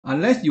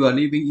Unless you are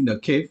living in a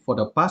cave for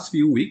the past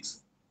few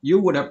weeks, you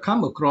would have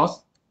come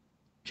across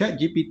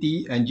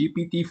ChatGPT and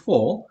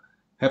GPT-4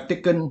 have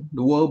taken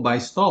the world by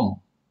storm.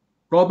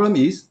 Problem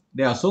is,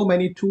 there are so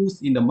many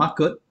tools in the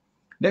market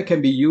that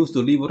can be used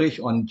to leverage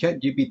on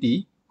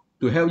ChatGPT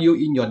to help you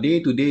in your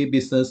day-to-day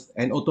business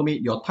and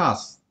automate your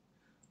tasks.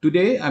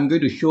 Today, I'm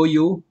going to show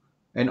you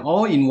an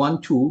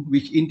all-in-one tool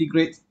which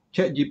integrates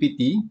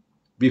ChatGPT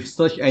with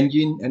search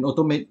engine and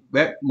automate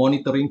web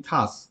monitoring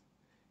tasks.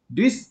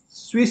 This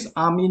Swiss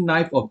Army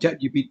knife of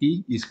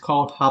ChatGPT is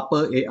called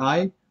Harpa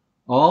AI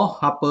or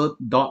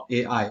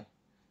Harpa.ai.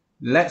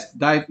 Let's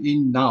dive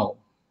in now.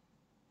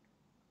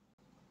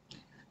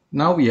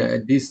 Now we are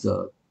at this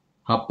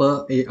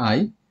Harpa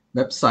AI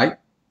website,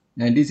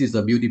 and this is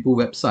a beautiful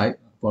website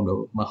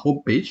from my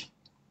homepage.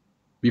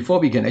 Before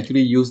we can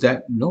actually use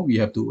that, we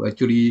have to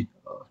actually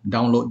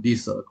download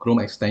this Chrome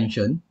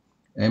extension,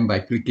 and by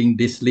clicking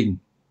this link,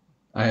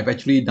 I have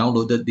actually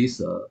downloaded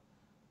this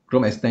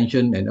Chrome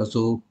extension and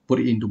also put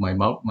it into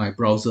my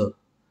browser.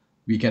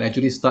 We can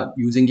actually start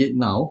using it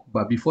now,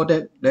 but before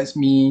that, let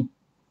me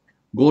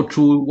go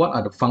through what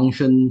are the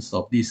functions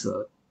of this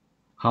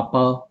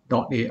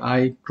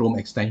Harpa.ai Chrome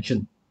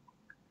extension.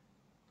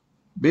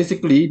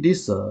 Basically,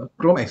 this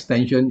Chrome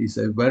extension is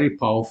a very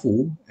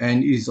powerful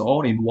and is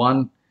all in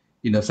one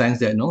in the sense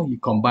that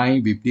it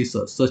combined with this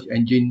search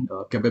engine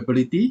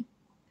capability,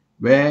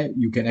 where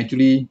you can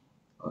actually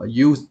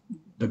use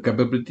the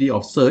capability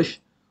of search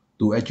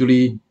to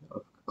actually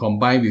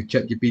combine with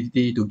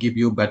ChatGPT to give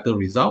you better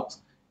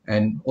results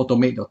and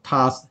automate your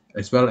tasks,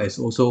 as well as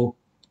also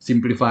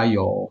simplify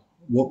your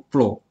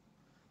workflow.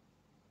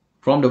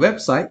 From the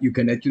website, you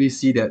can actually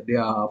see that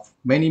there are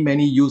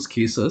many use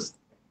cases,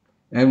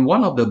 and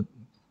one of the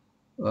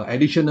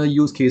additional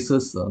use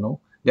cases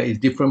that is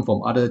different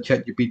from other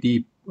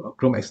ChatGPT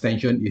Chrome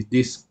extension is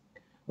this,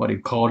 what they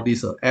call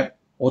this app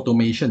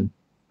automation.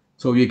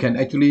 So you can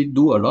actually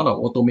do a lot of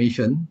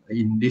automation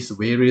in this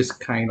various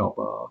kind of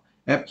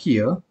app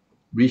here,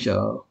 which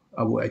I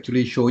will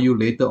actually show you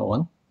later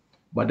on.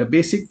 But the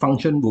basic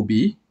function will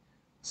be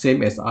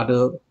same as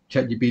other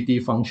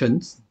ChatGPT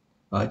functions.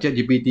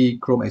 ChatGPT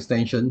Chrome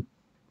extension,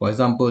 for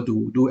example,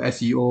 to do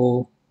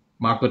SEO,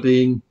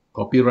 marketing,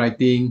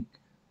 copywriting,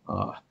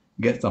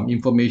 get some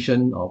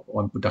information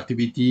on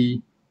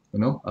productivity,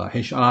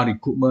 HR,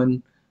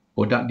 recruitment,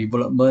 product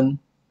development,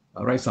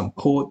 write some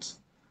codes,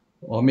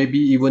 or maybe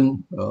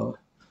even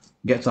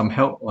get some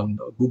help on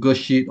Google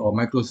Sheet or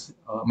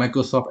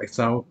Microsoft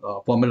Excel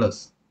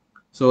formulas.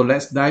 So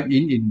let's dive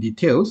in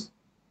details.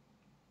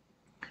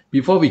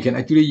 Before we can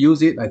actually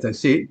use it, as I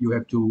said, you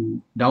have to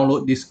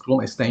download this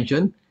Chrome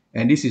extension,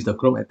 and this is the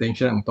Chrome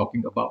extension I'm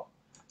talking about.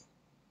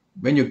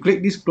 When you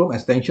click this Chrome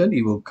extension,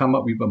 it will come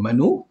up with a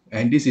menu,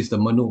 and this is the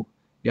menu.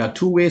 There are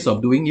two ways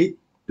of doing it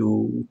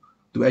to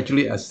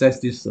actually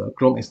access this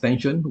Chrome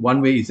extension.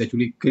 One way is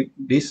actually click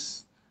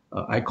this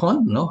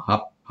icon,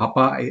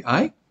 Harpa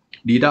AI.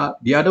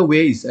 The other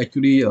way is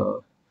actually,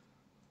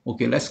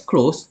 okay, let's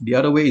close. The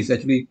other way is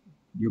actually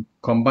you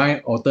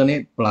combine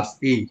alternate plus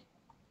A.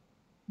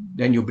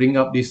 Then you bring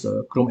up this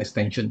Chrome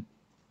extension.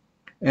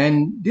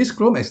 And this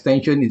Chrome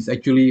extension is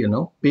actually,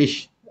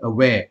 page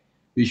aware,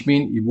 which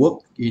means it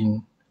works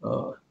in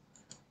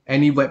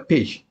any web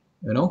page,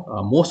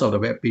 most of the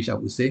web page, I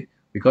would say,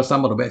 because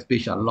some of the web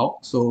pages are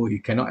locked, so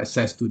you cannot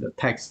access to the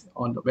text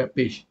on the web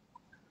page.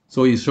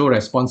 So it shows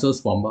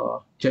responses from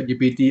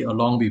ChatGPT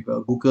along with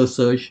Google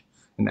search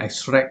and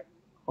extract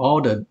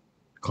all the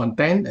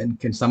content and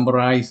can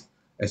summarize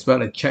as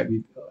well as chat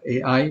with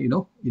AI,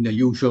 in the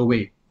usual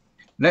way.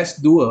 Let's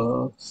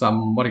do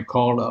some what I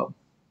call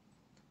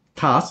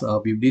tasks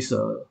with this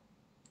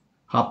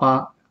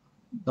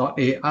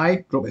Harpa.ai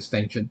Chrome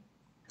extension.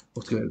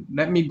 Okay,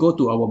 let me go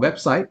to our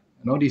website.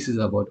 This is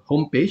our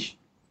home page.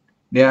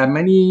 There are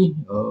many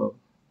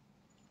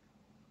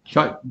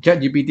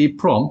ChatGPT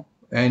prompt,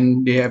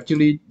 and they have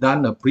actually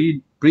done a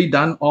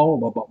pre-done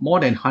all about more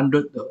than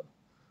 100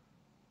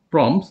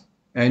 prompts,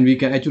 and we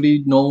can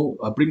actually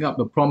bring up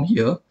the prompt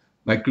here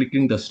by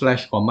clicking the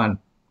slash command.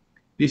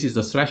 This is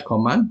the slash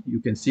command. You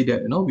can see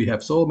that we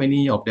have so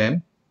many of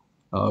them,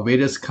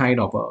 various kind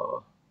of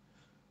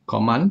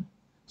command.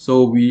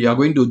 So we are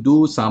going to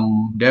do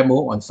some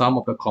demo on some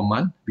of the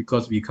command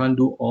because we can't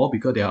do all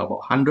because there are about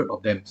 100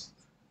 of them.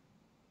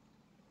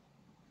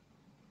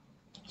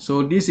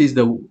 So this is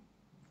the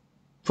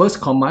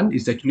first command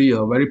is actually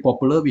very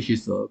popular, which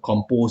is a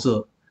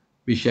composer,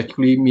 which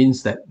actually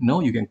means that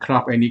you can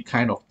craft any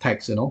kind of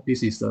text.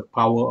 This is the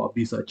power of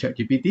this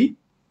ChatGPT,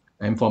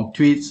 and from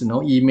tweets,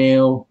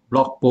 email,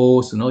 blog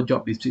posts,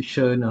 job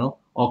description,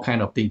 all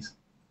kind of things.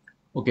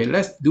 Okay,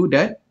 let's do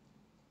that.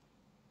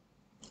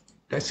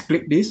 Let's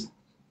click this.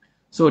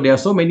 So there are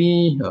so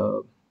many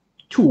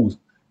tools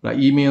like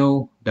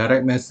email,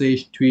 direct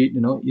message, tweet,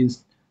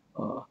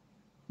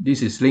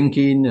 this is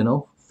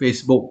LinkedIn,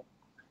 Facebook.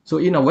 So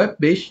in a web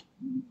page,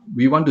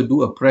 we want to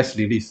do a press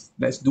release.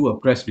 Let's do a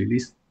press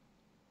release.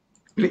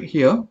 Click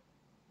here.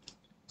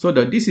 So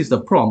this is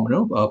the prompt,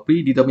 a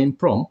predetermined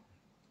prompt.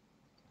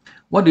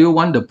 What do you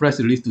want the press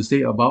release to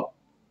say about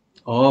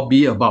or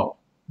be about?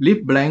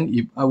 leave blank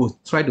if I will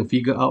try to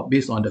figure out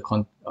based on the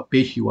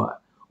page you are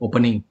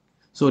opening.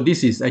 So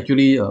this is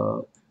actually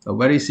a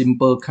very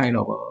simple kind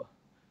of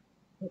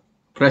a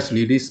press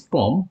release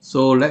prompt.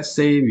 So let's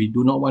say we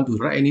do not want to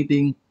write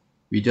anything,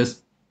 we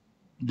just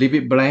leave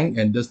it blank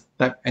and just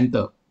type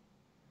enter.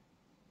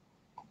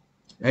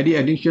 Any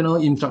additional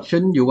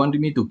instruction you want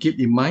me to keep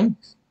in mind?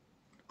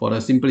 For the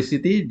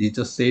simplicity, they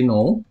just say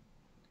no,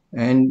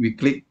 and we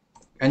click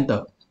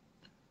enter.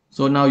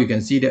 So now you can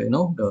see that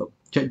the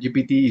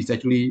ChatGPT is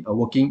actually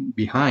working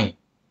behind,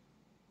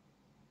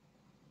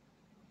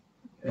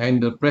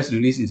 and the press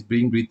release is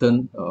being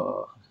written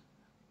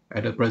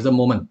at the present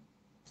moment.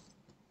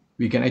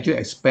 We can actually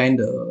expand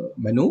the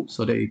menu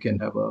so that you can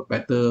have a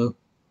better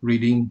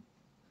reading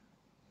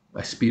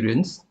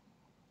experience.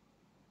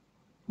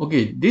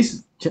 Okay,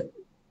 this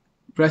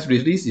press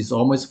release is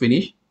almost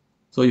finished.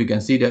 So you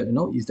can see that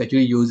it's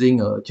actually using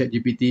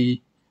ChatGPT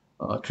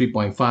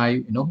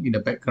 3.5 in the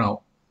background.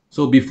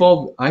 So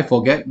before I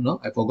forget,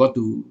 I forgot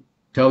to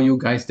tell you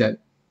guys that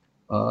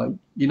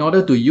in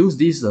order to use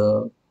this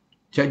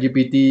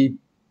ChatGPT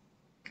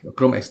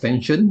Chrome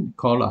extension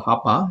called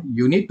Harpa,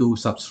 you need to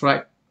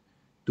subscribe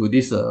to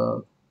this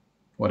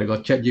what I call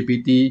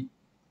ChatGPT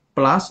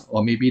Plus,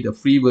 or maybe the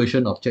free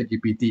version of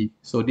ChatGPT.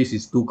 So this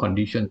is two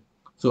conditions.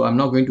 So I'm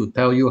not going to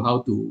tell you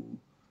how to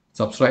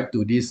subscribe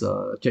to this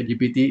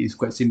ChatGPT. It's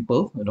quite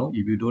simple.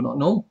 If you do not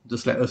know,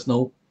 just let us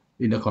know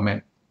in the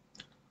comment.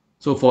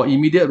 So for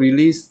immediate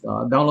release,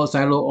 Download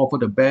Silo offer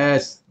the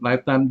best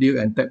lifetime deal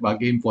and tech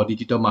bargain for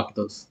digital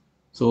marketers.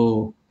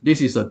 So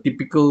this is a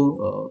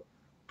typical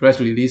press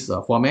release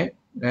format,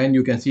 and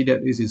you can see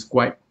that this is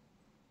quite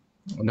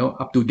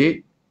up to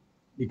date.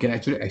 You can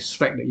actually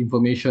extract the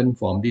information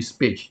from this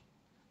page.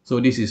 So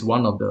this is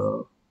one of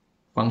the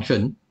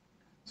function.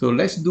 So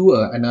let's do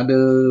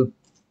another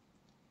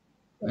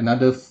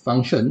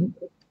function.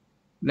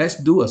 Let's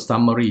do a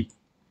summary.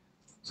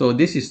 So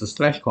this is the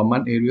slash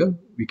command area.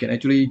 We can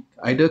actually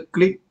either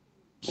click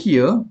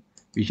here,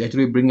 which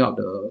actually bring out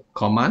the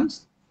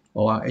commands,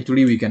 or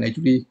actually we can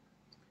actually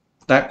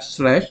type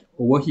slash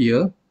over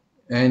here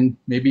and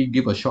maybe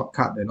give a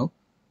shortcut,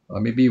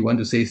 maybe you want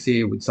to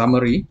say with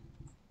summary.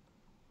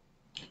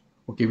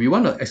 Okay, we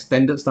want an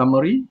extended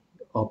summary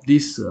of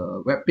this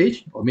web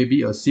page, or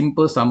maybe a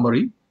simple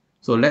summary.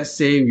 So let's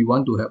say we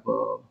want to have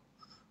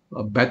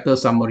a better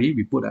summary,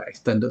 we put an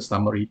extended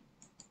summary.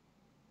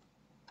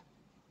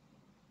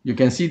 You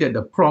can see that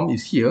the prompt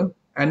is here.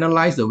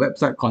 Analyze the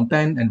website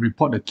content and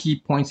report the key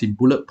points in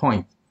bullet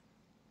points.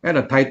 Add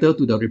a title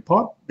to the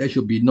report. There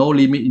should be no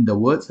limit in the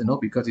words,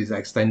 because it's an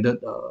extended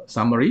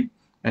summary.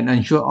 And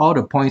ensure all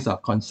the points are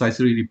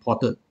concisely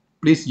reported.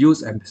 Please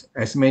use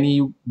as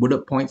many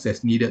bullet points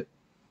as needed.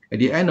 At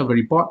the end of the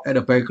report, add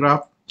a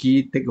paragraph,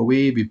 key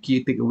takeaway with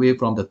key takeaway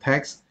from the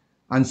text,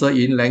 answer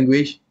in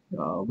language,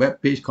 web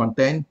page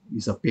content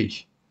is a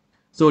page.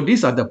 So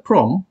these are the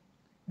prompt,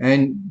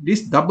 and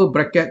this double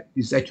bracket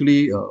is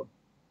actually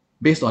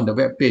based on the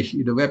web page.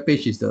 If the web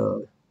page is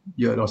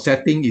your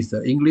setting is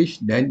the English,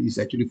 then it's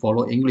actually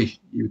follow English.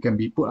 You can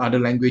put other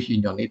language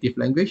in your native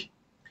language.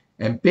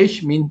 And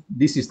page means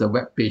this is the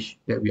web page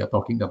that we are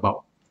talking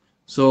about.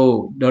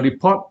 So the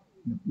report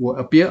will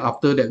appear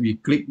after that we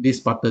click this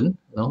button,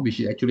 which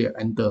is actually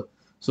enter.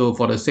 So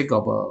for the sake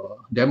of a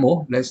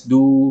demo, let's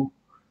do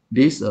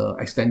this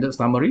extended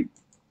summary.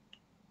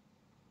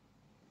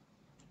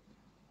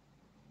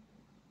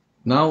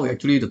 Now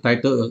actually the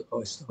title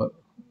has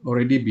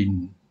already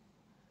been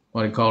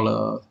what I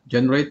call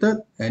generated,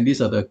 and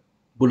these are the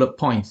bullet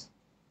points.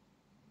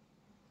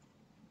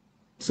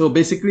 So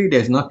basically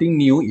there's nothing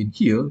new in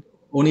here.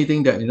 Only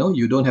thing that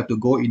you don't have to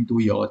go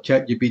into your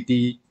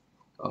ChatGPT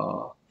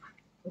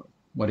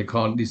what they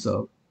call this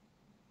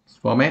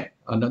format,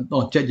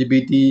 not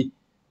ChatGPT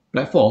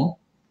platform,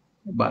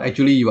 but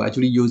actually you are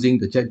actually using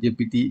the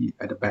ChatGPT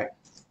at the back.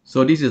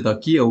 So this is the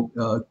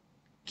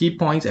key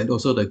points and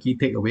also the key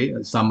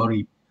takeaway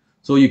summary.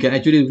 So you can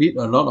actually read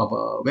a lot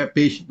of web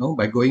page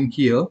by going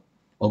here,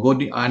 or go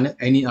to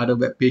any other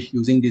web page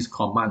using this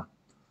command.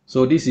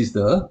 So this is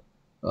the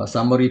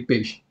summary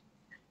page.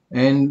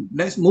 And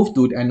let's move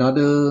to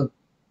another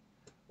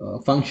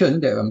function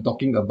that I'm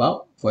talking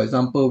about. For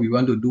example, we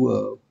want to do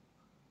a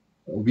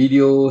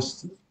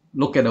videos,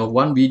 look at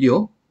one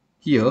video.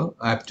 Here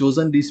I've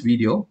chosen this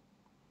video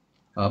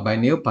by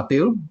Neil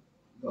Patel,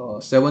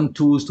 7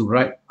 tools to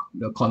write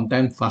the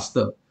content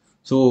faster.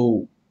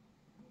 So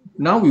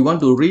now we want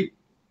to read.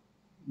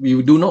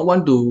 We do not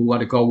want to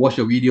what I call watch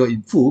a video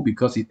in full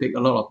because it takes a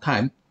lot of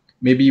time.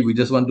 Maybe we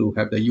just want to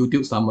have the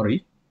YouTube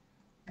summary.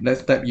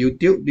 Let's type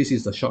YouTube. This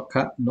is the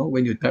shortcut.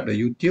 When you type the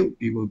YouTube,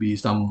 it will be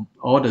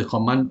all the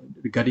command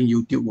regarding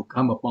YouTube will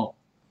come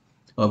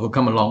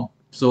along.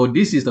 So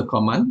this is the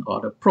command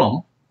or the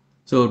prompt.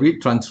 So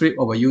read transcript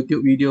of a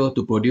YouTube video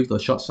to produce the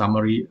short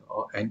summary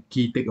and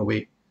key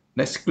takeaway.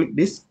 Let's click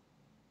this.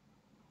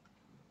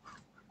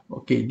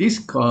 Okay, this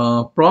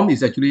prompt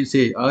is actually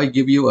say, I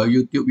give you a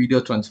YouTube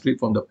video transcript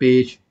from the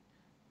page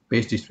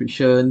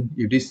description.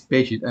 If this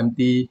page is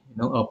empty,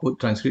 output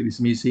transcript is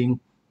missing,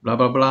 blah,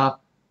 blah, blah.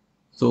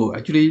 So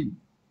actually,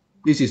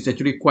 this is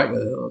actually quite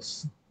a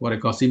what I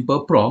call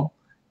simple prompt.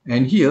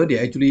 And here they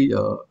actually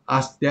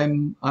ask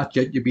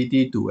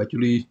ChatGPT to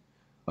actually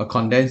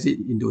condense it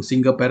into a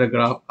single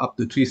paragraph up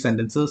to 3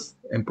 sentences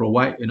and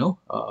provide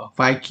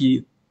five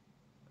key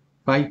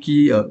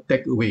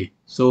takeaway.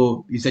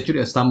 So it's actually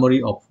a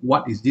summary of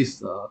what is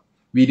this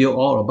video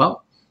all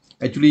about.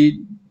 Actually,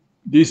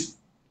 this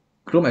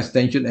Chrome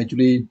extension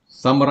actually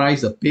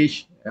summarize a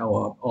page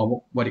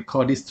or what they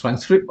call this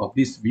transcript of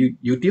this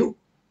YouTube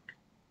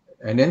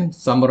and then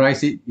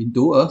summarize it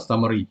into a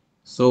summary.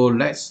 So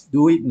let's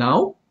do it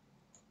now.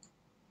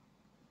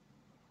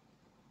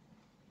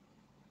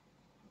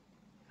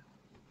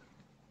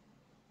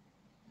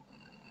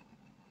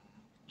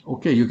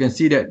 Okay, you can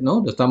see that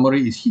the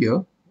summary is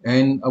here,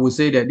 and I would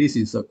say that this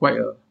is quite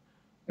a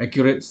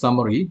accurate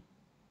summary.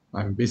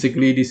 And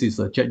basically, this is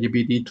a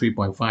ChatGPT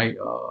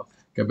 3.5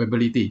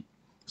 capability.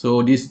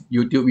 So this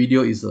YouTube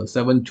video is a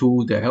 7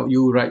 tool that help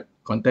you write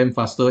content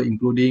faster,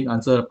 including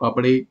answer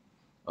public,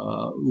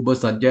 Uber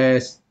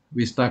suggest,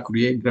 Vista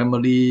create,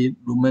 Grammarly,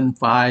 Lumen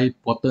 5,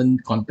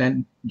 potent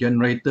content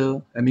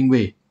generator,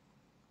 Hemingway.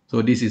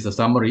 So this is a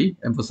summary,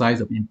 emphasize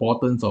the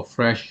importance of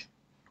fresh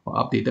or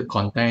updated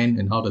content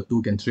and how the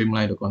tool can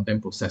streamline the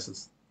content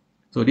processes.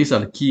 So these are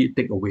the key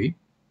takeaway.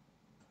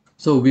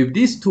 So with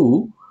this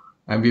tool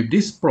and with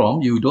this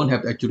prompt, you don't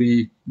have to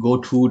actually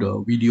go through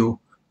the video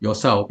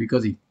yourself,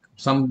 because if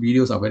some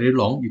videos are very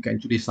long, you can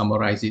actually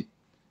summarize it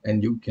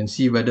and you can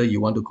see whether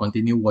you want to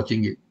continue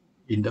watching it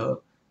in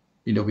the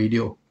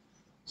video.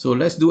 So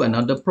let's do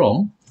another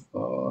prompt.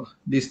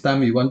 This time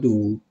we want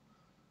to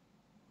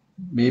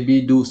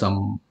maybe do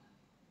some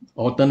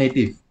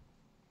alternative.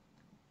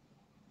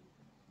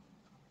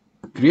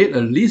 Create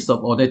a list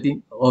of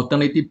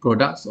alternative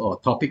products or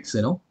topics,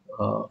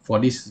 for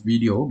this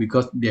video,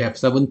 because they have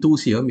 7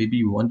 tools here.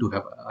 Maybe we want to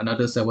have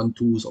another 7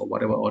 tools or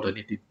whatever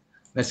alternative.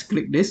 Let's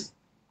click this.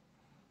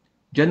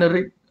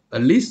 Generate a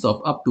list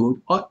of up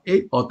to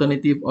 8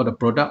 alternative or the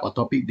product or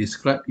topic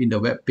described in the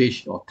web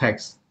page or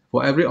text.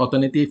 For every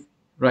alternative,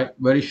 write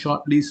very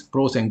short list,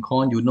 pros and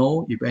cons,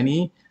 if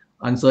any,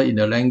 answer in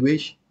the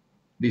language.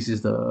 This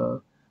is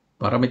the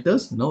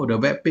parameters, the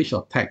web page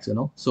or text,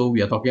 So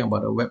we are talking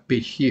about a web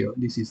page here.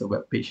 This is a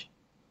web page.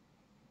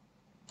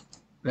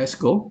 Let's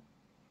go.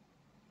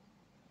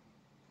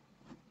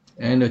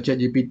 And the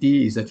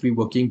ChatGPT is actually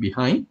working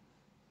behind.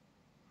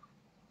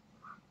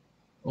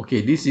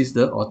 Okay, this is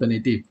the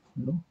alternative.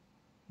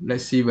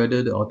 Let's see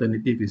whether the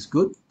alternative is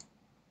good.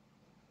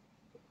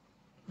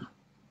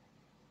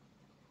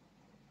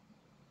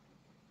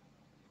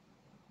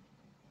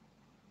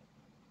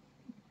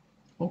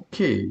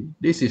 Okay,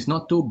 this is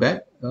not too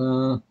bad,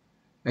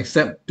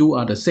 except 2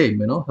 are the same,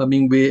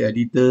 Hemingway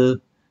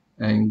editor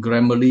and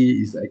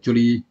Grammarly is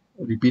actually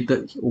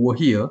repeated over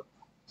here.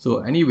 So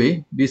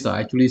anyway, these are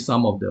actually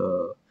some of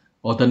the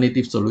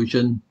alternative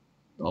solution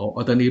or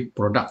alternative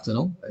products,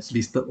 as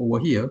listed over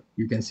here.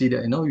 You can see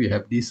that, we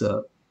have this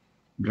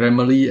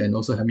Grammarly and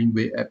also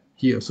Hemingway app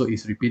here, so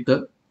it's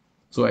repeated.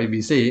 So as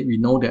we say, we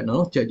know that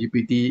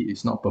ChatGPT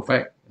is not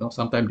perfect.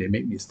 Sometimes they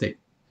make mistake.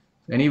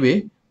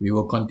 Anyway, we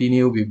will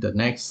continue with the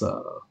next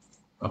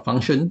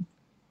function.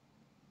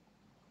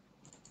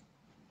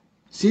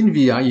 Since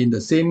we are in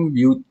the same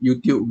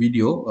YouTube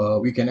video,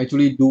 we can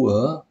actually do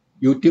a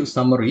YouTube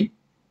summary.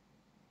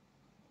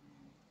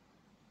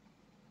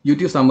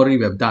 YouTube summary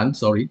we have done,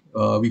 sorry.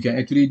 We can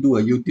actually do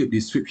a YouTube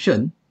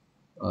description,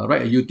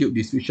 write a YouTube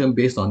description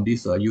based on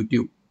this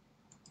YouTube.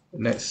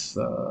 Let's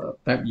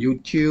type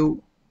YouTube.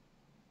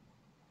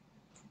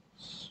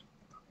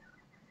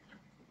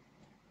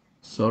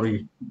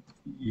 Sorry,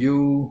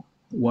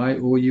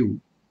 UYOU.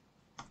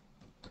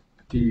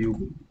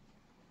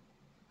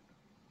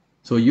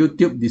 So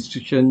YouTube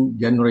description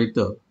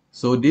generator.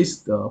 So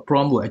this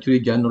prompt will actually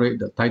generate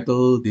the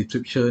title,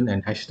 description,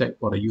 and hashtag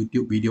for the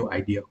YouTube video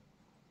idea.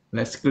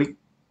 Let's click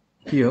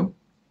here.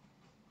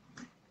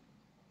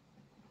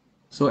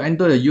 So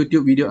enter the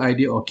YouTube video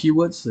idea or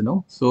keywords,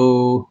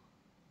 So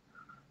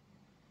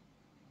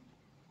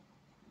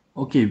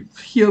okay,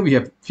 here we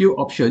have few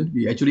options.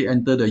 We actually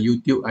enter the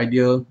YouTube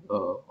idea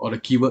or the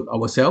keyword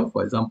ourselves.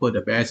 For example,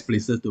 the best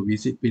places to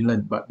visit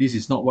Finland. But this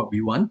is not what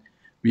we want.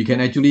 We can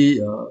actually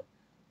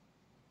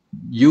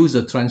use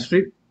the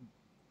transcript.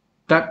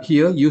 Tap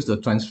here, use the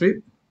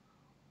transcript.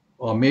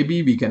 Or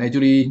maybe we can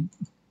actually,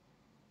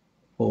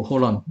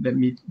 hold on, let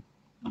me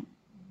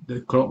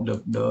crop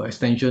the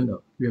extension.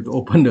 We have to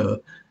open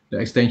the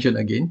extension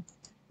again.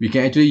 We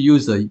can actually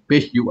use the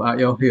page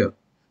URL here,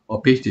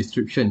 or page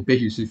description.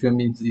 Page description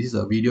means this is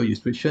a video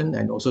description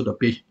and also the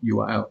page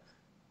URL.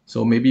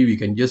 So maybe we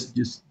can just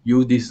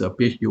use this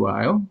page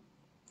URL.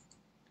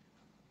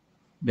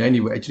 Then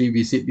you will actually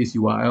visit this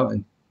URL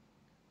and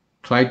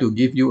try to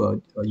give you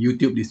a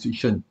YouTube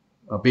description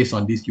based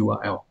on this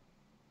URL.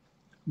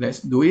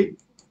 Let's do it.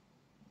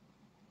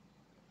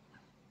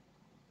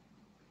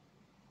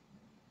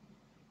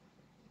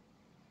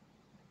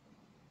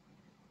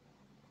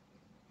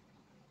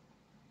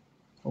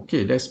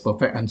 Okay, that's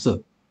perfect answer.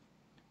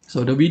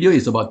 So the video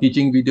is about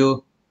teaching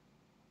video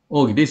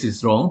Oh, this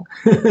is wrong.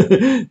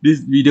 This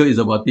video is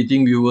about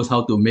teaching viewers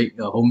how to make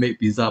a homemade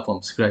pizza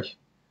from scratch.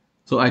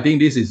 So I think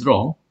this is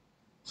wrong.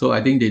 So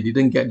I think they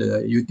didn't get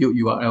the YouTube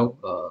URL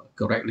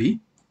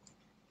correctly.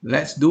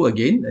 Let's do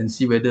again and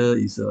see whether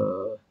it's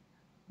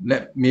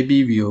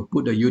maybe we'll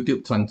put the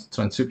YouTube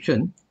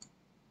transcription.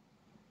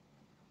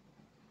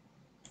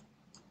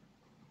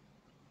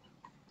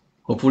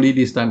 Hopefully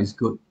this time is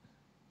good.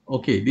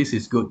 Okay, this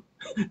is good.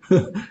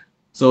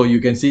 So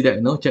you can see that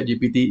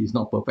ChatGPT is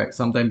not perfect.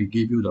 Sometimes it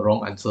give you the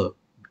wrong answer.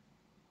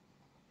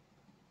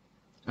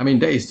 I mean,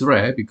 that is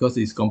rare because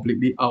it's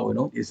completely out,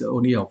 it's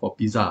only for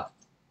pizza.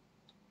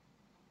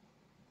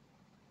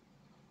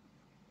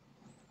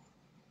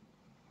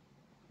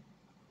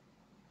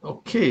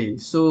 Okay,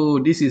 so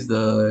this is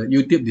the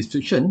YouTube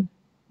description,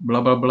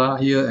 blah, blah, blah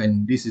here,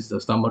 and this is the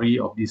summary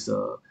of this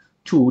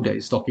tool that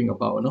is talking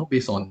about,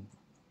 based on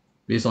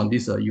this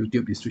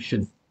YouTube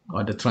description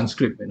or the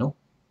transcript,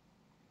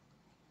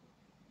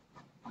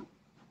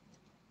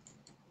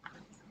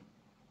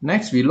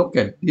 Next, we look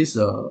at this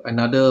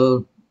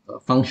another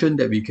function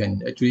that we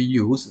can actually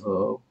use,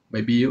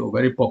 maybe a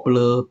very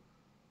popular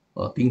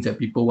things that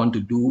people want to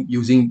do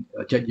using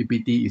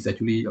ChatGPT is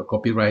actually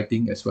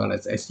copywriting as well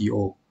as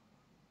SEO.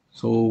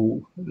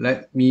 So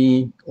let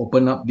me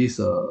open up this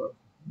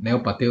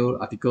Neil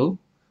Patel article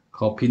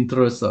called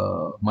Pinterest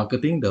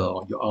Marketing,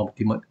 your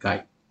ultimate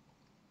guide.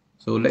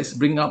 So let's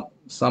bring up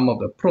some of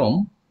the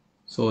prompt.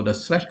 So the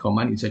slash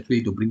command is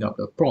actually to bring up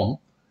the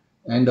prompt.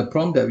 And the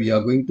prompt that we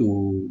are going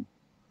to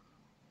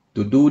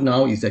do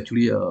now is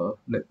actually,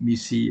 let me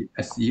see,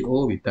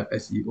 SEO. We type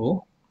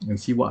SEO and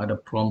see what are the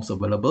prompts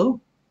available.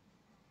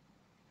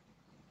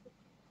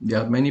 There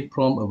are many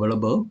prompts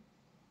available.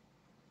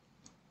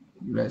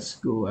 Let's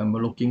go. I'm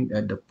looking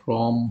at the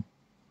prompt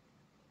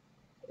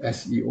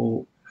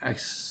SEO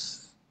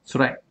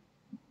extract.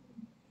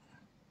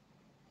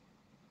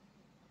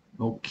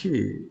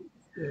 Okay,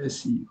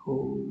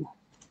 SEO.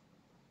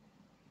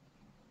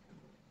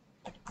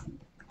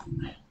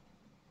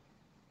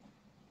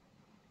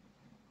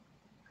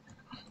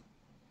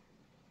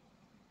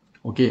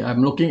 Okay,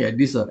 I'm looking at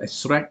this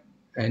extract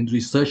and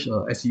research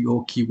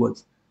SEO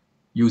keywords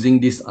using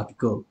this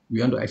article.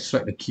 We want to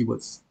extract the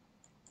keywords.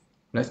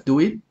 Let's do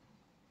it.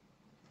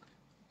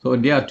 So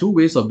there are two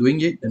ways of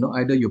doing it.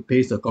 Either you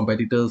paste the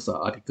competitor's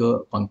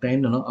article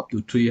content, up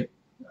to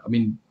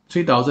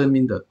 3,000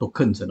 mean the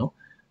tokens,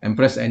 and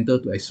press enter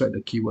to extract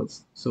the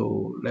keywords.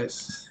 So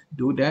let's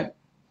do that.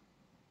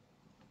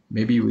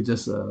 Maybe we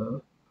just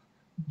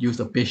use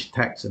the page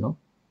tags,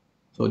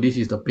 So this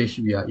is the page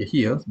we are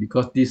here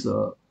because this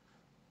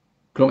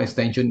Chrome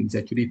extension is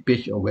actually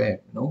page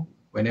aware,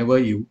 Whenever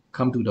you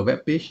come to the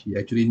web page, you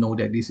actually know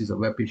that this is a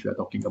web page we are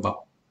talking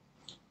about.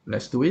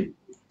 Let's do it.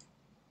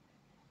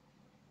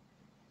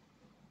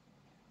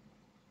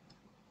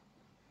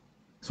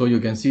 So you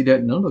can see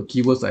that the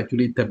keywords are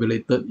actually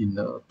tabulated in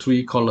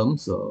 3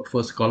 columns.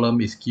 First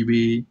column is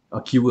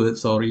keyword,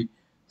 sorry.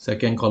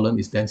 Second column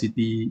is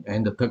density,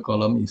 and the third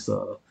column is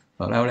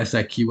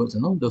LSI keywords.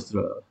 Those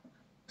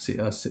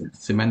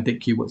semantic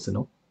keywords.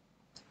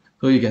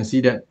 So you can see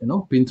that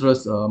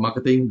Pinterest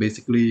marketing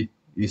basically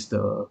is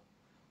the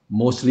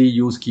mostly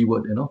used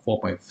keyword.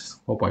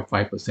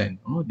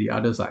 4.5%. The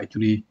others are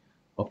actually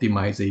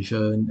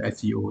optimization,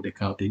 SEO, that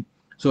kind of thing.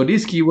 So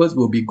these keywords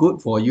will be good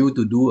for you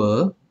to do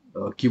a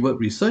keyword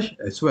research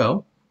as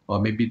well, or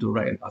maybe to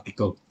write an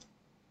article.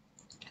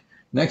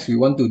 Next, we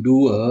want to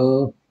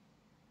do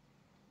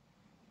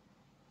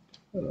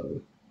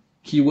a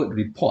keyword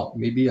report.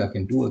 Maybe I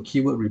can do a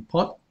keyword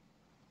report.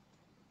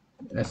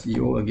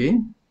 SEO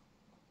again.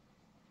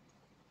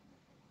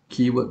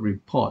 Keyword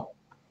report.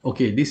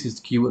 Okay, this is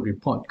keyword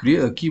report.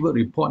 Create a keyword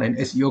report and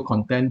SEO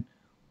content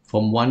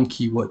from one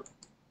keyword.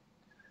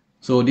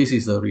 So this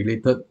is a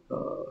related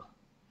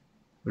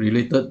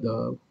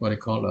what I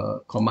call a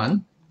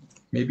command.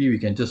 Maybe we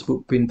can just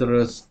put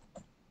Pinterest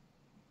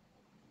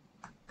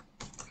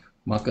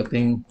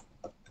marketing.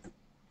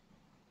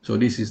 So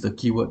this is the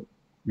keyword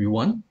we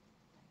want.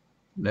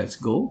 Let's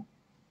go.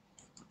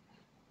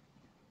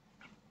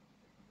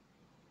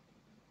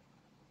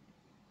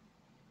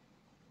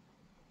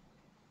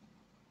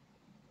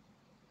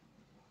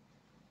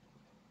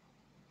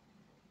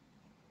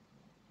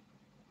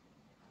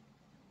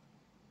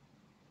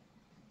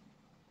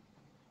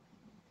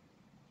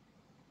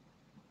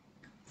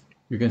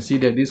 You can see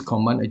that this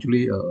command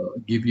actually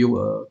give you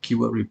a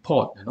keyword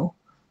report.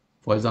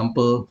 For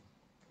example,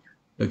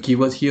 the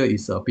keywords here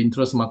is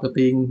Pinterest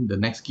marketing. The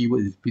next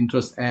keyword is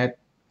Pinterest ad,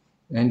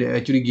 and they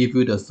actually give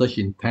you the search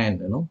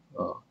intent, and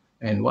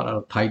what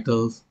are the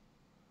titles,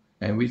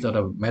 and which are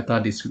the meta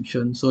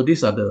description. So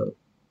these are the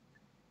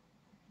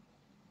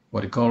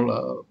what you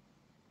call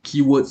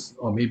keywords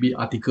or maybe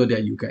article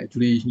that you can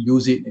actually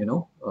use it, in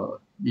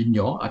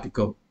your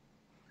article,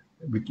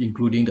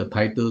 including the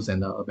titles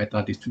and the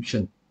meta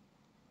description.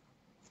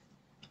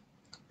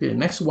 Okay,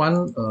 next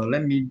one,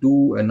 let me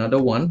do another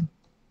one.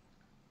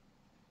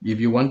 If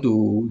you want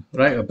to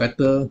write a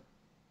better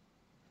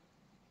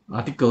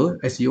article,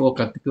 SEO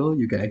article,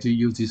 you can actually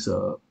use this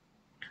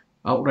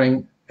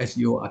Outrank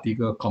SEO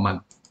article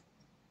command.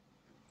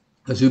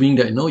 Assuming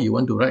that you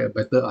want to write a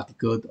better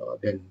article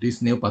than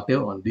this Neil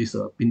Patel on this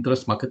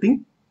Pinterest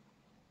marketing.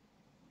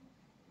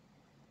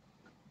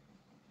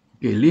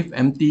 Okay, leave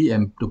empty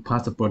and to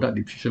pass the product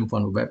description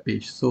from the web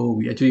page. So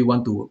we actually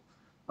want to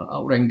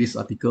outrank this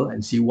article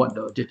and see what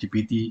the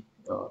ChatGPT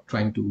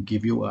trying to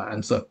give you an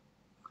answer.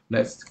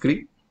 Let's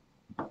click.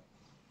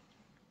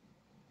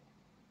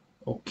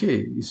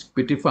 Okay, it's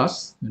pretty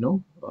fast,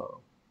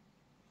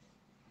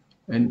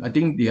 and I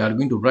think they are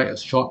going to write a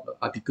short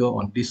article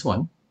on this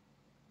one.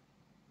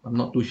 I'm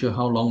not too sure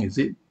how long is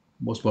it.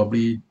 Most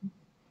probably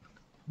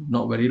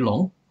not very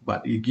long,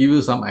 but it gives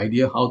you some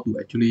idea how to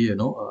actually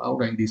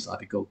outrank this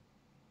article.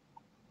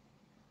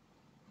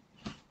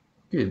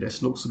 Okay,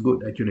 that looks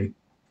good actually.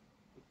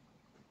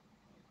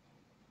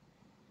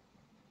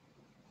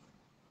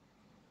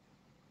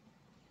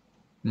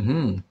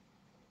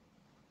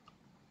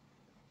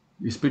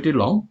 It's pretty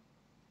long.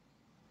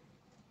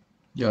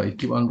 Yeah, it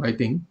keep on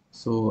writing.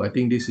 So I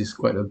think this is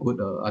quite a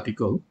good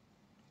article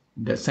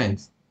in that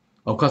sense.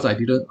 Of course, I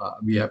didn't.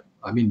 We have.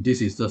 I mean,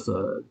 this is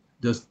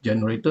just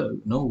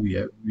generated.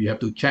 We have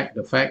to check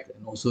the fact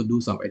and also do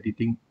some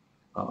editing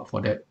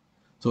for that.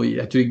 So it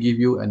actually give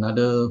you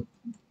another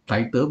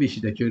title, which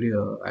is actually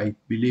I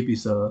believe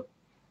is a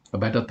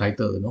better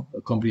title.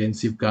 A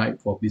comprehensive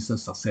guide for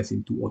business success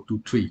in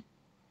 2023.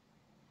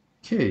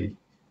 Okay,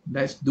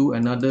 let's do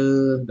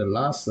the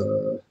last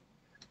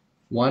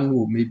one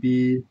would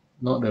maybe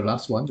not the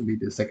last one, maybe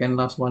the second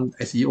last one,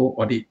 SEO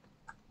audit.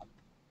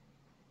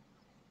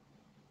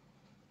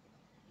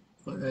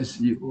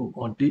 SEO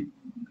audit.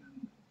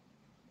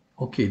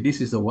 Okay,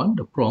 this is the one,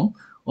 the prompt.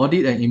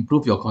 Audit and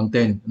improve your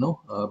content,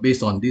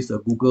 based on this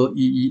Google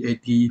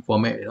EEAT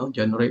format,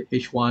 generate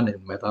H1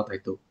 and meta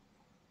title.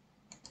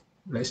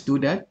 Let's do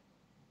that.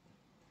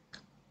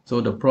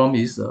 So the prompt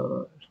is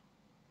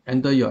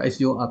enter your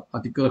SEO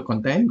article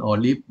content or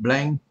leave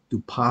blank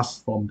to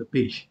pass from the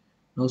page.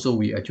 So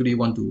we actually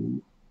want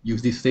to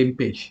use this same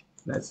page.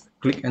 Let's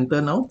click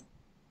enter now.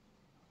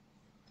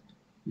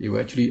 You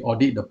will actually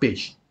audit the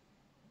page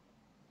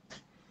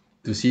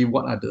to see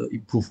what are the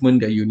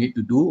improvement that you need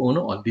to do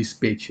on this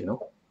page.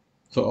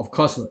 So of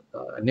course,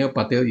 Neil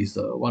Patel is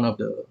one of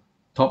the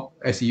top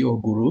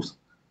SEO gurus.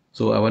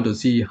 So I want to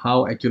see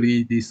how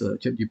actually this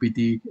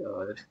ChatGPT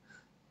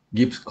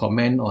gives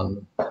comment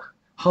on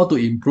how to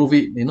improve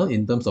it,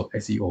 in terms of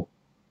SEO.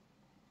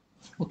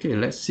 Okay,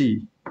 let's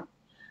see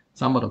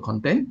some of the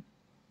content.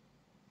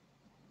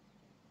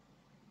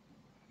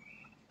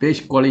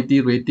 Page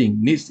quality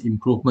rating needs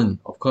improvement.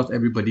 Of course,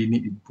 everybody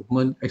needs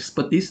improvement.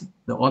 Expertise.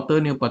 The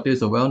author, Neil Patel,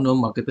 is a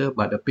well-known marketer,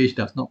 but the page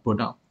does not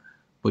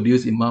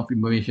produce enough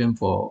information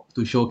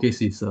to showcase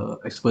his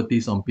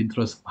expertise on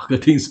Pinterest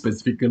marketing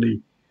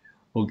specifically.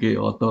 Okay,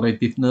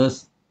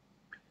 authoritativeness.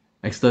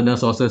 External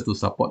sources to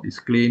support this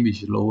claim,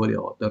 which lower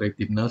the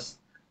authoritativeness.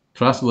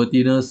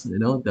 Trustworthiness,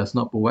 does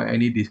not provide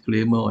any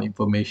disclaimer or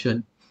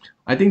information.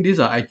 I think these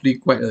are actually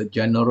quite a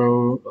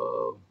general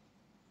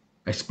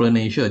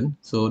explanation.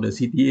 So the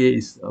CTA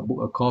is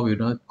book a call with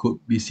could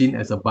be seen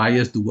as a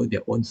bias toward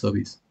their own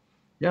service.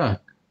 Yeah,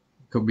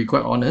 could be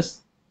quite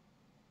honest.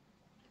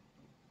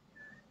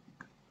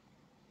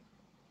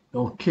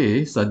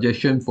 Okay,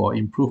 suggestion for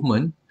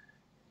improvement.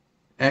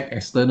 Add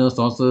external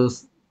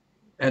sources,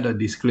 add a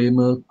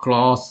disclaimer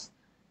clause,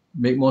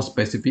 make more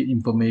specific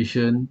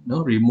information,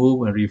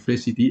 remove and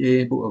rephrase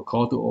CTA, book a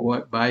call to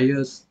avoid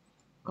bias,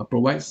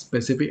 provide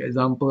specific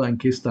example and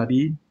case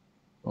study.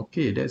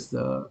 Okay, that's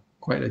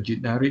quite a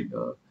generic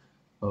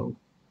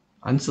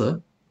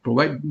answer.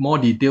 Provide more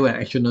detailed and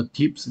actionable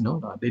tips.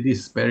 That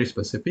is very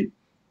specific.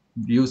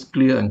 Use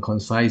clear and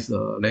concise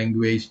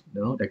language.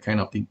 That kind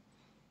of thing.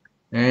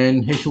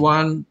 And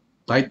H1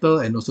 title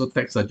and also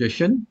text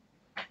suggestion.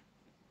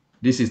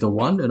 This is the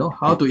one.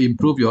 How to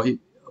improve your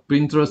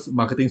Pinterest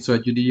marketing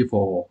strategy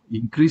for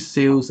increased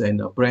sales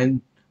and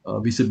brand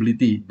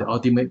visibility. The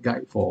ultimate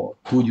guide for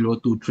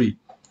 2023.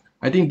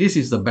 I think this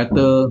is the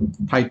better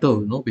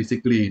title.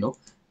 Basically,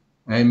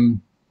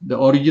 and the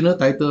original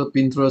title,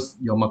 Pinterest,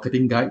 your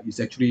marketing guide, is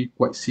actually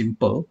quite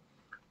simple.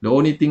 The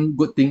only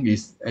good thing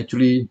is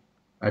actually,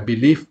 I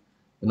believe,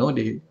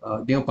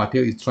 Neil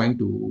Patel is trying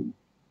to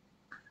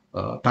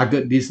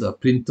target this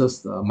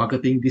Pinterest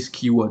marketing, this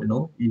keyword,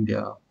 in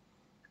their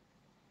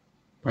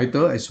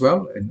title as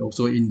well, and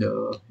also in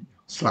the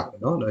slide,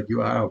 the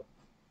URL.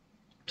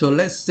 So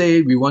let's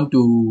say we want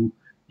to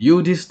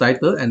use this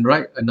title and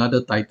write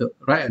another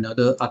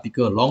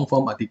article, long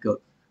form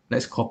article.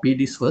 Let's copy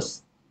this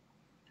first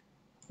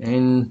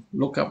and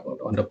look up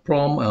on the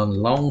prompt on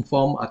long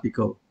form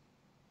article.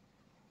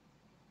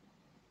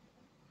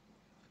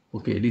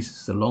 Okay, this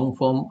is a long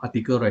form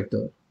article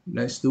writer.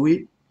 Let's do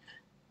it.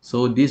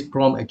 So this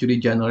prompt actually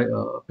generate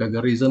a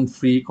plagiarism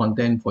free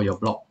content for your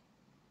blog.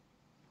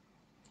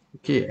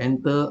 Okay,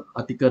 enter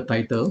article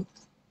title.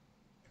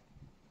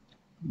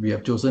 We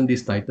have chosen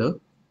this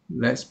title.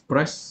 Let's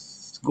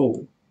press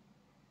go.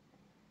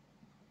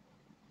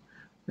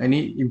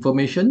 Any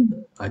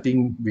information? I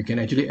think we can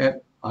actually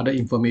add other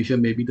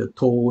information, maybe the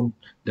tone,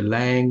 the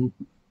length,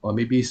 or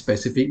maybe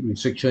specific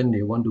restriction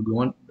they want to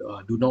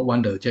do not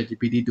want the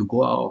ChatGPT to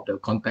go out of the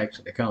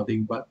context, that kind of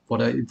thing. But for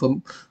the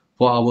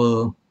for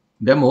our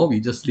demo, we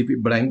just leave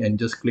it blank and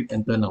just click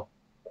enter now.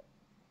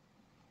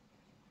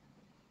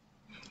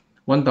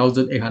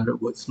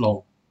 1,800 words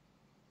long.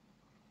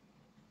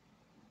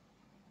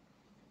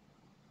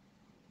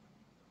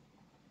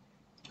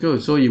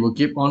 Good. So you will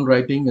keep on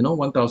writing,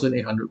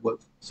 1,800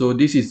 words. So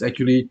this is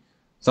actually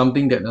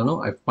something that,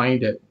 I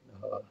find that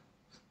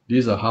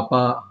this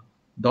Harpa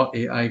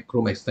AI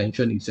Chrome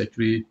extension is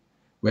actually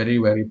very,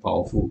 very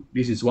powerful.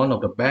 This is one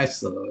of the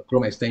best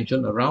Chrome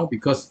extension around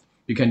because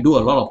you can do a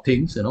lot of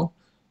things,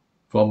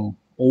 from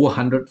over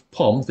 100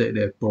 prompts that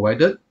they've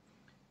provided.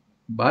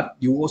 But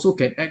you also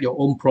can add your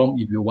own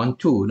prompt if you want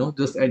to,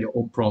 just add your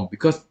own prompt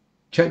because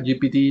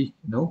ChatGPT,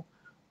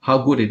 how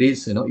good it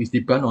is, it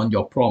depends on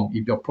your prompt.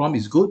 If your prompt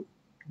is good,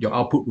 your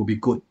output will be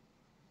good.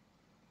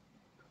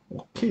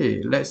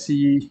 Okay, let's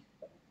see.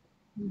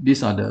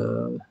 These are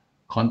the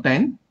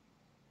content.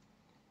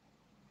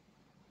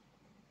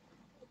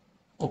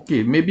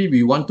 Okay, maybe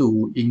we want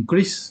to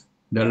increase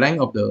the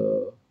length of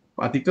the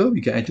article.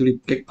 We can actually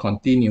click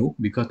continue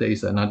because there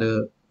is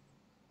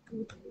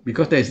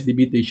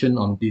limitation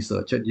on this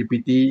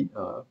ChatGPT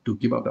to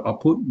give up the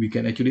output. We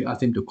can actually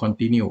ask him to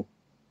continue.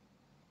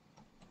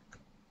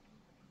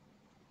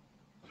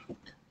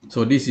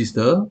 So this is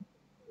the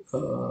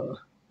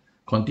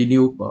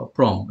continue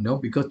prompt,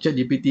 because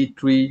ChatGPT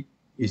 3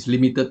 is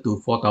limited to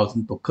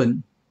 4,000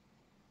 token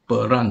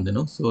per run,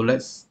 So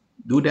let's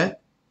do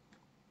that.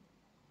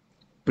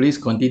 Please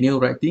continue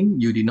writing.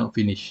 You did not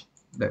finish.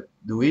 Let's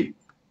do it.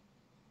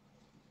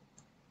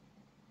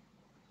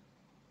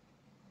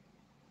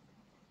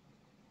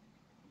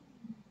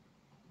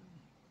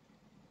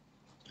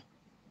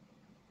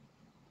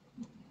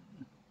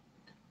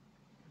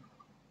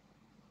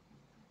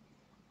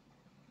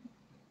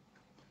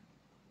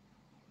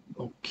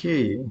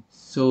 Okay,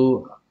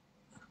 so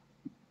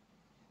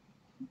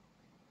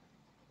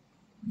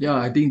yeah,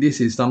 I think this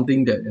is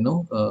something that,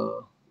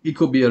 it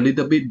could be a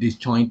little bit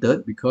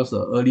disjointed because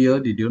earlier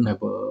they didn't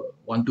have a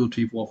 1, 2,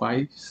 3, 4,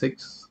 5,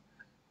 6.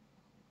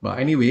 But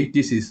anyway,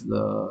 this is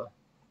the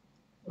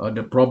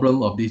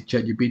problem of this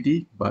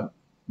ChatGPT. But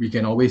we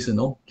can always,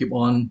 keep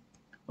on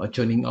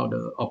churning out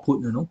the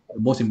output. The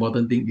most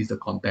important thing is the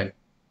content.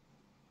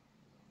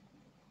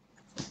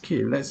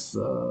 Okay, let's.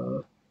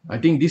 I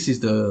think this is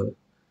the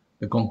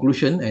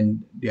conclusion,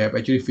 and they have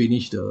actually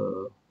finished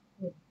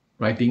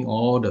writing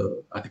all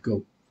the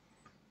article.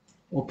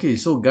 Okay,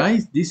 so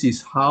guys, this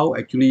is how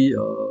actually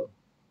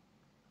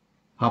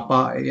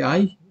Harpa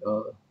AI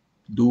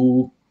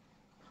do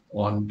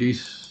on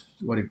this,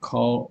 what you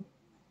call,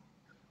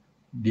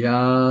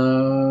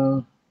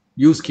 their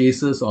use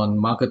cases on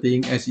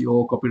marketing,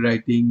 SEO,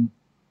 copywriting,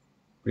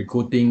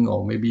 recruiting,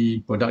 or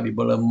maybe product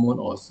development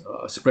or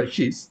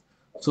spreadsheets.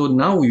 So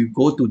now we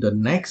go to the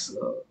next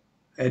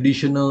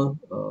additional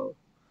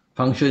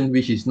function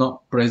which is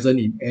not present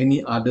in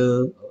any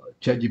other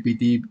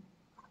ChatGPT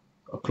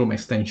Chrome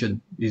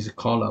extension. This is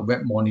called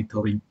web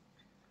monitoring.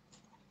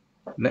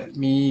 Let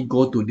me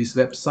go to this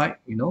website,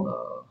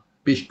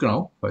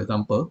 PageGround, for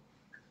example.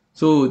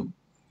 So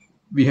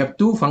we have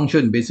two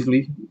functions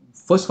basically.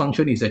 First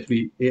function is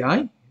actually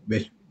AI,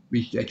 which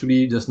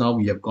actually just now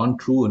we have gone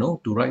through,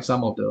 to write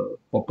some of the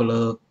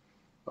popular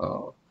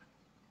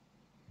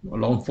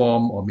long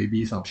form or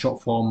maybe some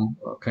short form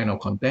kind of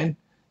content.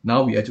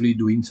 Now we're actually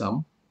doing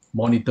some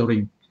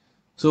monitoring.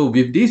 So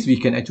with this, we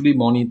can actually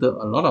monitor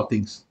a lot of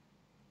things.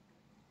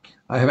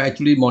 I have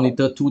actually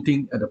monitored two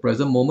things at the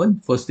present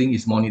moment. First thing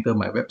is monitor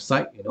my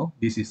website.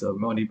 This is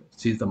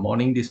since the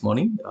morning, this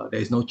morning, there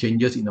is no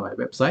changes in my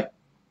website.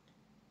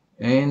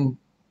 And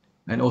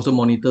also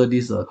monitor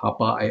this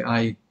Harpa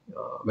AI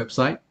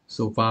website.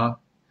 So far,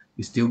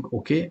 it's still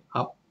okay,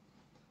 up.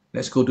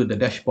 Let's go to the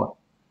dashboard.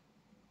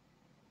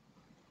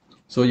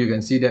 So you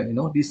can see that,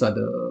 these are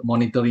the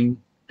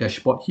monitoring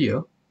dashboard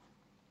here.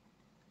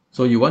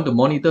 So you want to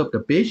monitor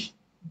the page,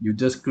 you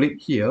just click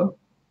here.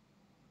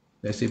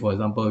 Let's say, for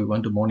example, we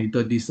want to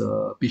monitor this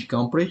page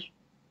count page.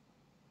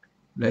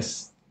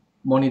 Let's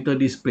monitor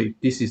this page.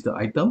 This is the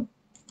item.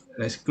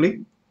 Let's click.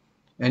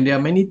 And there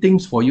are many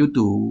things for you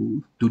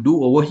to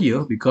do over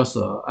here because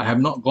I have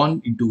not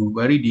gone into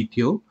very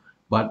detail,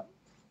 but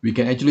we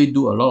can actually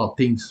do a lot of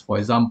things. For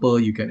example,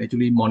 you can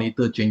actually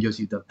monitor changes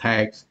in the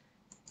text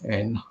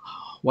and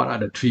what are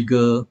the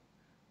trigger,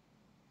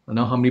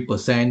 how many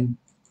percent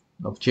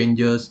of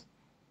changes,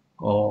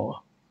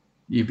 or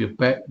if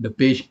the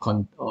page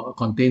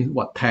contains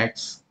what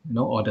text,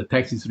 or the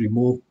text is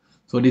removed.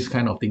 So this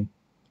kind of thing.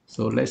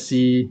 So let's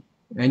see,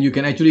 and you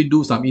can actually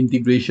do some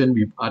integration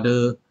with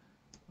other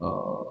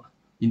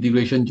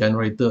integration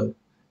generator,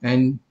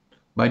 and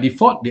by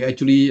default they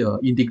actually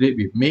integrate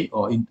with Make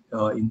or in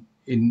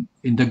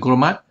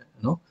Integromat,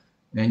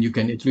 and you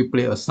can actually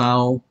play a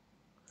sound,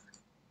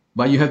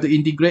 but you have to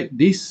integrate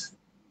this.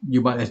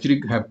 You might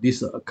actually have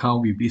this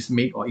account with this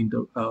Make or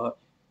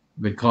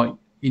we call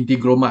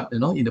Integromat.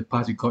 In the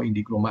past we call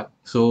Integromat.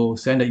 So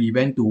send the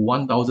event to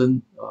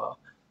 1,000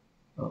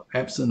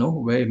 apps,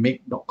 where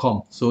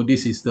make.com. So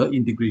this is the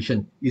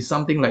integration. It's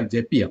something like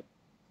Zapier.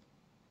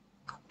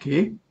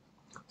 Okay.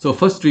 So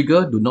first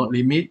trigger, do not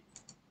limit.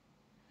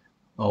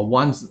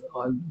 Once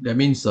that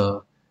means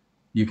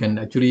you can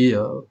actually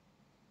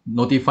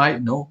notify,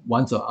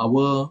 once an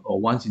hour or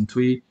once in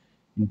three,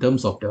 in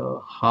terms of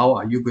the how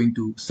are you going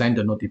to send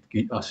the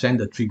notification, send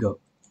the trigger.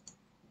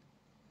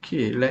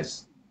 Okay,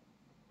 let's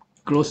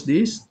close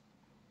this.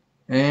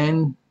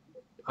 And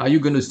are you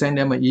going to send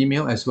them an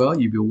email as well?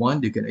 If you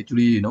want, you can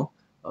actually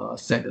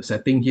set the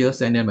setting here,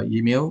 send them an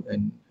email,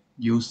 and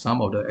use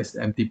some of the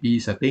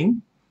SMTP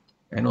setting,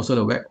 and also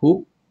the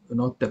webhook,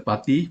 third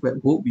party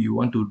webhook. You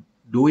want to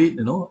do it,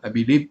 I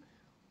believe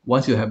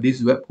once you have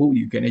this webhook,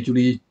 you can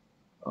actually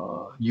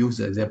use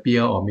a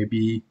Zapier or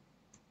maybe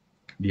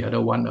the other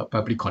one,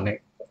 Public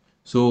Connect.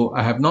 So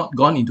I have not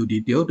gone into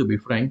detail, to be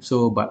frank.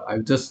 So, but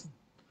I'll just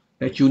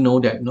let you know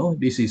that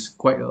this is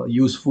quite a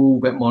useful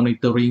web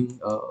monitoring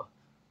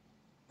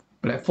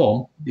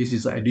platform. This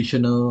is an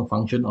additional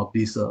function of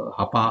this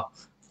Harpa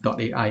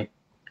AI.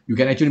 You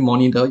can actually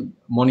monitor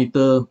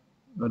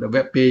the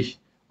web page,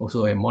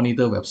 also and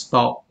monitor web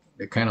stock,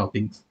 that kind of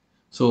things.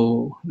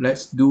 So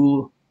let's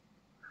do.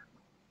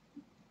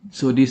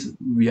 So this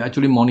we are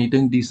actually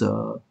monitoring this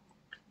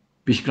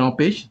page ground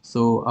page.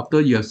 So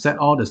after you have set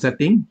all the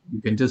setting,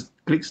 you can just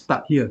click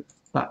start here,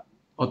 start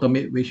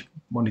automate page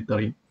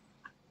monitoring.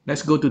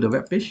 Let's go to the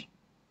web page,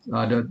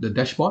 the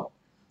dashboard.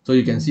 So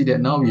you can see that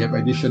now we have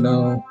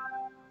additional.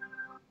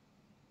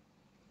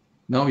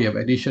 Now we have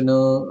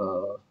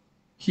additional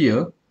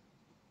here.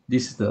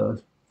 This is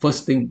the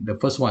first thing, the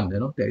first one,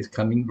 that is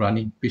coming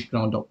running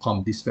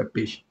pageground.com, this web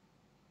page.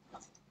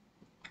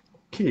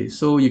 Okay,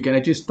 so you can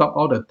actually stop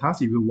all the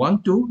tasks if you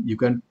want to. You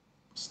can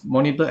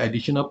monitor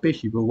additional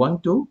page if you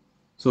want to.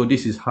 So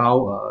this is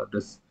how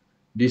this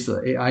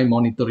AI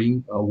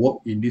monitoring work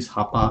in this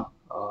Harpa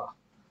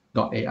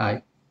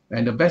AI.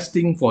 And the best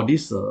thing for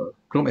this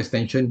Chrome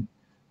extension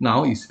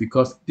now is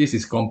because this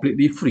is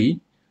completely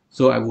free.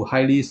 So I would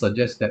highly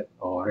suggest that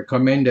or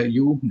recommend that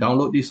you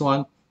download this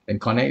one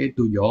and connect it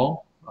to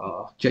your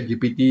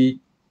ChatGPT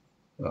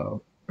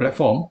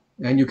platform,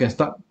 and you can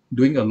start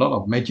doing a lot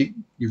of magic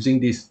using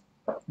this.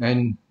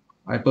 And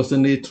I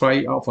personally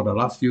tried it out for the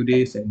last few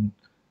days, and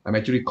I'm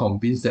actually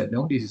convinced that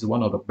this is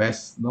one of the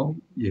best,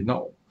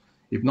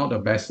 if not the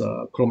best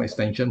Chrome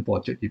extension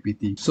for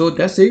ChatGPT. So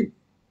that's it.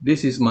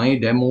 This is my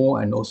demo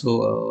and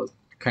also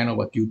kind of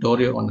a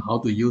tutorial on how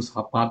to use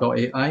Harpa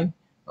AI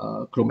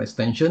Chrome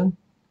extension.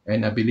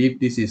 And I believe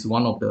this is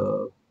one of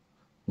the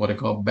what I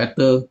call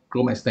better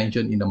Chrome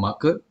extension in the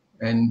market.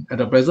 And at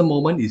the present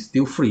moment, it's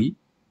still free.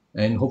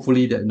 And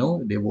hopefully that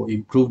they will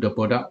improve the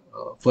product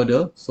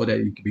further so that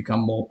it can become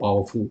more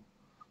powerful.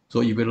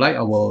 So if you like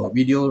our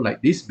video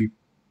like this,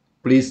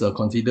 please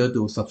consider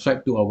to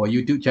subscribe to our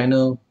YouTube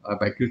channel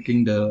by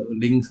clicking the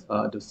links,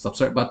 the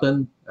subscribe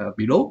button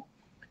below.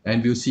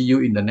 And we'll see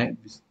you in the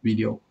next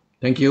video.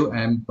 Thank you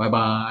and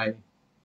bye-bye.